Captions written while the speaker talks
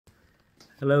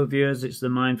Hello viewers, it's the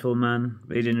Mindful Man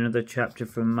reading another chapter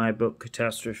from my book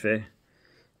Catastrophe,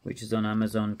 which is on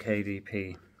Amazon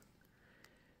KDP.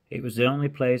 It was the only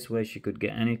place where she could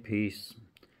get any peace,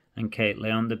 and Kate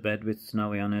lay on the bed with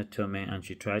Snowy on her tummy, and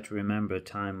she tried to remember a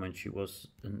time when she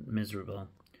wasn't miserable.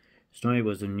 Snowy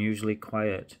was unusually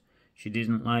quiet. She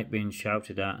didn't like being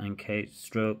shouted at, and Kate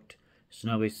stroked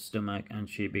Snowy's stomach and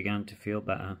she began to feel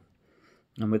better.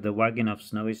 And with the wagging of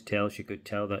Snowy's tail she could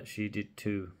tell that she did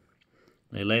too.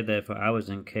 They lay there for hours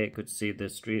and Kate could see the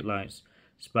streetlights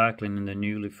sparkling in the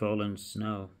newly fallen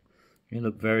snow. It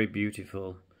looked very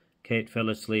beautiful. Kate fell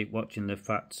asleep watching the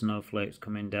fat snowflakes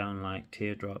coming down like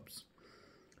teardrops.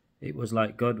 It was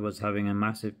like God was having a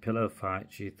massive pillow fight,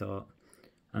 she thought,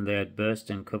 and they had burst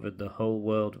and covered the whole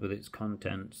world with its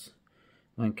contents.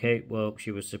 When Kate woke,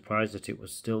 she was surprised that it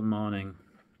was morning.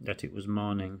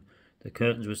 The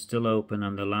curtains were still open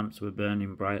and the lamps were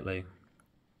burning brightly.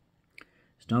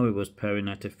 Snowy was purring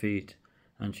at her feet,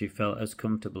 and she felt as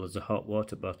comfortable as a hot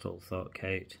water bottle, thought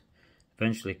Kate.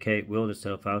 Eventually Kate willed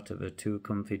herself out of her too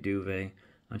comfy duvet,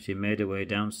 and she made her way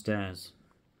downstairs,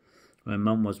 where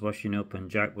Mum was washing up and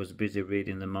Jack was busy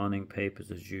reading the morning papers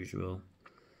as usual.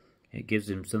 It gives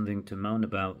him something to moan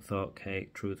about, thought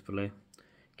Kate truthfully.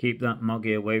 Keep that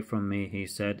Moggy away from me, he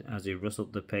said, as he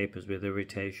rustled the papers with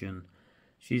irritation.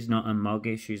 She's not a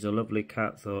Moggy, she's a lovely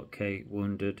cat, thought Kate,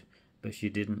 wounded, but she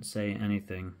didn't say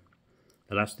anything.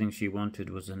 The last thing she wanted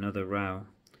was another row.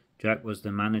 Jack was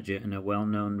the manager in a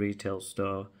well-known retail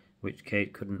store, which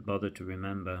Kate couldn't bother to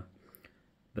remember.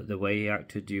 But the way he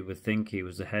acted, you would think he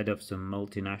was the head of some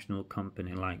multinational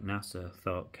company like NASA,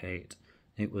 thought Kate.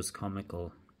 It was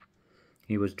comical.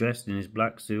 He was dressed in his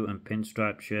black suit and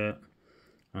pinstripe shirt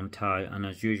and tie, and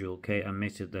as usual Kate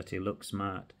admitted that he looked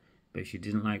smart, but she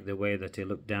didn't like the way that he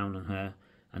looked down on her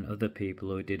and other people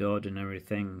who did ordinary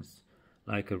things,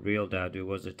 like a real dad who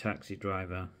was a taxi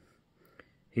driver.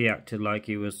 He acted like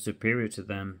he was superior to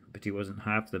them, but he wasn't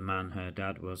half the man her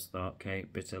dad was, thought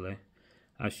Kate bitterly,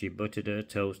 as she buttered her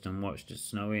toast and watched as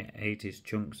Snowy ate his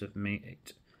chunks of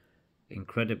meat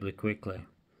incredibly quickly.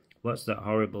 What's that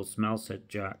horrible smell, said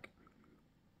Jack.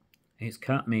 It's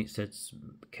cat meat, said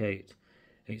Kate.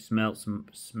 It smells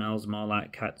more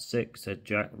like cat sick, said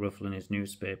Jack, ruffling his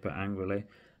newspaper angrily.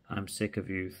 I'm sick of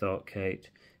you, thought Kate.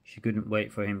 She couldn't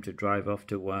wait for him to drive off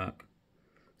to work.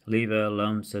 Leave her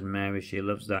alone, said Mary. She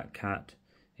loves that cat.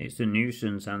 It's a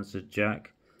nuisance, answered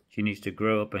Jack. She needs to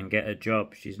grow up and get a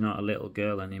job. She's not a little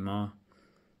girl anymore.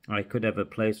 I could have a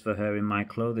place for her in my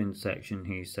clothing section,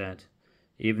 he said.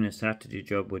 Even a Saturday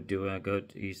job would do her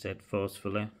good, he said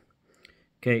forcefully.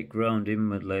 Kate groaned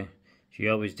inwardly. She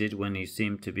always did when he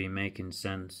seemed to be making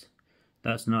sense.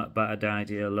 That's not a bad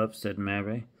idea, love, said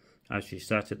Mary, as she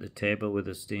sat at the table with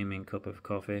a steaming cup of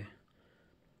coffee.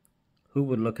 Who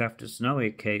would look after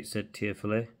Snowy? Kate said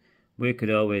tearfully. We could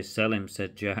always sell him,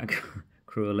 said Jack,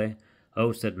 cruelly.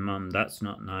 Oh, said Mum, that's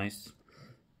not nice.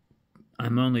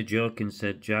 I'm only joking,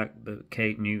 said Jack, but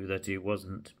Kate knew that he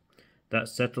wasn't.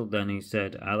 That's settled then, he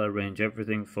said. I'll arrange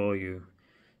everything for you,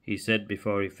 he said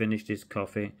before he finished his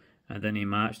coffee, and then he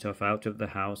marched off out of the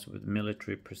house with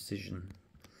military precision.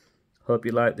 Hope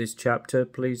you like this chapter.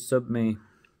 Please sub me.